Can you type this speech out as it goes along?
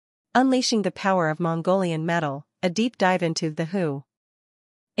Unleashing the Power of Mongolian Metal, a deep dive into The Who.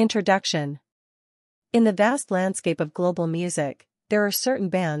 Introduction. In the vast landscape of global music, there are certain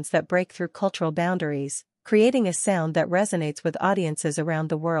bands that break through cultural boundaries, creating a sound that resonates with audiences around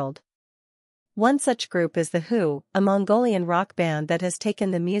the world. One such group is The Who, a Mongolian rock band that has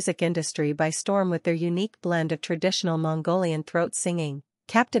taken the music industry by storm with their unique blend of traditional Mongolian throat singing,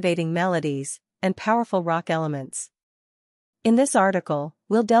 captivating melodies, and powerful rock elements. In this article,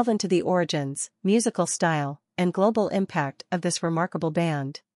 we'll delve into the origins, musical style, and global impact of this remarkable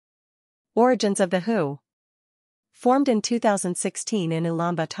band. Origins of The Who. Formed in 2016 in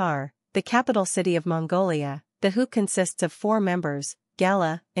Ulaanbaatar, the capital city of Mongolia, The Who consists of 4 members,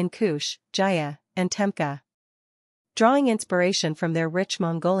 Gala, Inkush, Jaya, and Temka. Drawing inspiration from their rich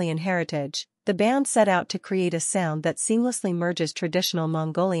Mongolian heritage, the band set out to create a sound that seamlessly merges traditional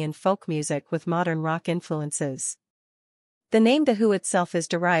Mongolian folk music with modern rock influences. The name The Who itself is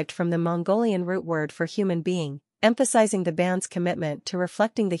derived from the Mongolian root word for human being, emphasizing the band's commitment to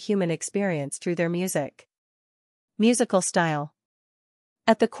reflecting the human experience through their music. Musical style.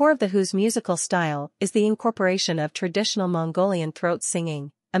 At the core of The Who's musical style is the incorporation of traditional Mongolian throat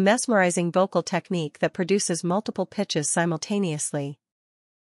singing, a mesmerizing vocal technique that produces multiple pitches simultaneously.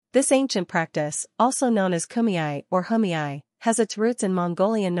 This ancient practice, also known as kumiai or humiai, has its roots in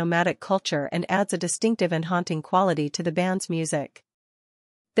Mongolian nomadic culture and adds a distinctive and haunting quality to the band's music.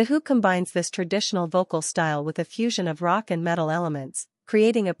 The Who combines this traditional vocal style with a fusion of rock and metal elements,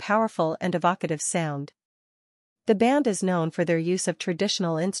 creating a powerful and evocative sound. The band is known for their use of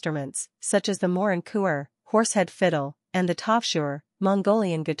traditional instruments, such as the morinkuur, horsehead fiddle, and the tavshur,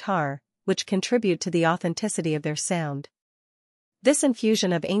 Mongolian guitar, which contribute to the authenticity of their sound. This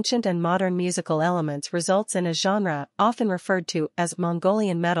infusion of ancient and modern musical elements results in a genre often referred to as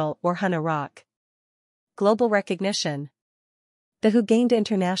Mongolian metal or Hunna rock. Global recognition. The Who gained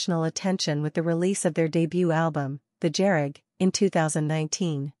international attention with the release of their debut album, The Jerrig, in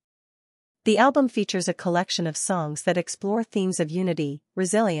 2019. The album features a collection of songs that explore themes of unity,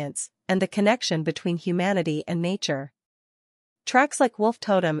 resilience, and the connection between humanity and nature. Tracks like Wolf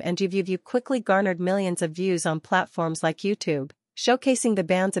Totem and Juvuvu quickly garnered millions of views on platforms like YouTube, showcasing the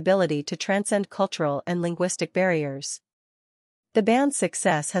band's ability to transcend cultural and linguistic barriers. The band's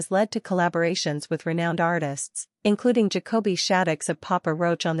success has led to collaborations with renowned artists, including Jacoby Shaddix of Papa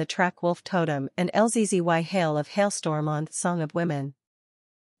Roach on the track Wolf Totem and LZZY Hale of Hailstorm on Song of Women.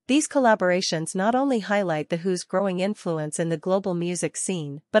 These collaborations not only highlight The Who's growing influence in the global music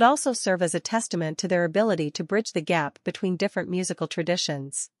scene but also serve as a testament to their ability to bridge the gap between different musical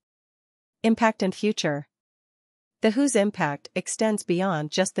traditions. Impact and future. The Who's impact extends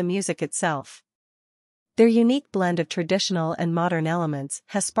beyond just the music itself. Their unique blend of traditional and modern elements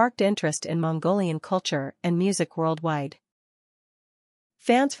has sparked interest in Mongolian culture and music worldwide.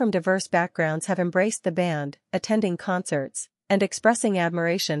 Fans from diverse backgrounds have embraced the band, attending concerts, and expressing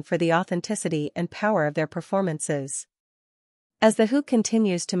admiration for the authenticity and power of their performances. As The Who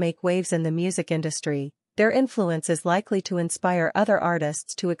continues to make waves in the music industry, their influence is likely to inspire other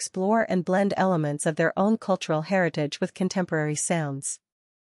artists to explore and blend elements of their own cultural heritage with contemporary sounds.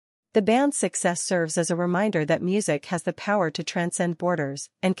 The band's success serves as a reminder that music has the power to transcend borders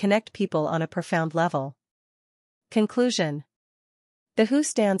and connect people on a profound level. Conclusion. The Who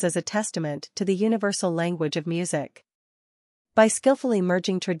stands as a testament to the universal language of music. By skillfully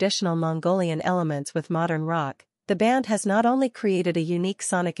merging traditional Mongolian elements with modern rock, the band has not only created a unique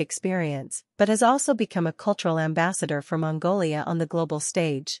sonic experience but has also become a cultural ambassador for Mongolia on the global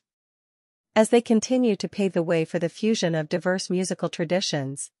stage. As they continue to pave the way for the fusion of diverse musical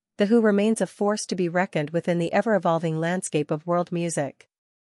traditions, The Who remains a force to be reckoned with in the ever-evolving landscape of world music.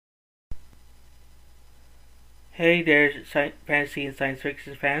 Hey there, fantasy and science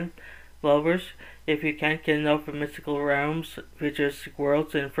fiction fan lovers. If you can't get enough of mystical realms, futuristic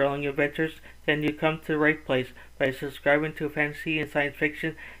worlds, and thrilling adventures, then you come to the right place. By subscribing to fantasy and science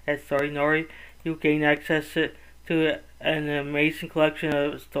fiction at Story Nori, you gain access to an amazing collection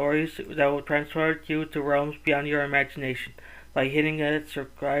of stories that will transport you to realms beyond your imagination. By hitting that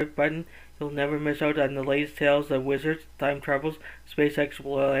subscribe button, you'll never miss out on the latest tales of wizards, time travels, space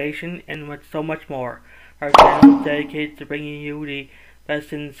exploration, and so much more. Our channel is dedicated to bringing you the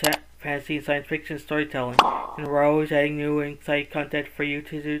best in fantasy and science fiction storytelling, and we're always adding new and exciting content for you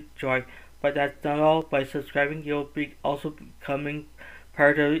to enjoy. But that's not all. By subscribing, you'll be also becoming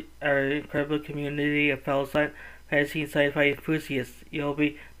part of our incredible community of fellow fantasy and sci-fi enthusiasts. You'll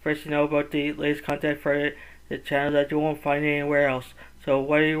be first to know about the latest content for the channel that you won't find anywhere else. So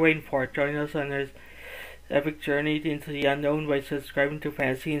what are you waiting for? Join us on this epic journey into the unknown by subscribing to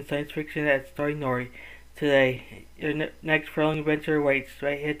fantasy and science fiction at Story Nori. today. Your next thrilling adventure awaits.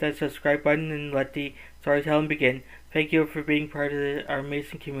 Right, hit that subscribe button and let the storytelling begin. Thank you for being part of our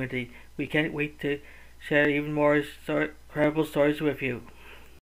amazing community. We can't wait to share even more incredible stories with you.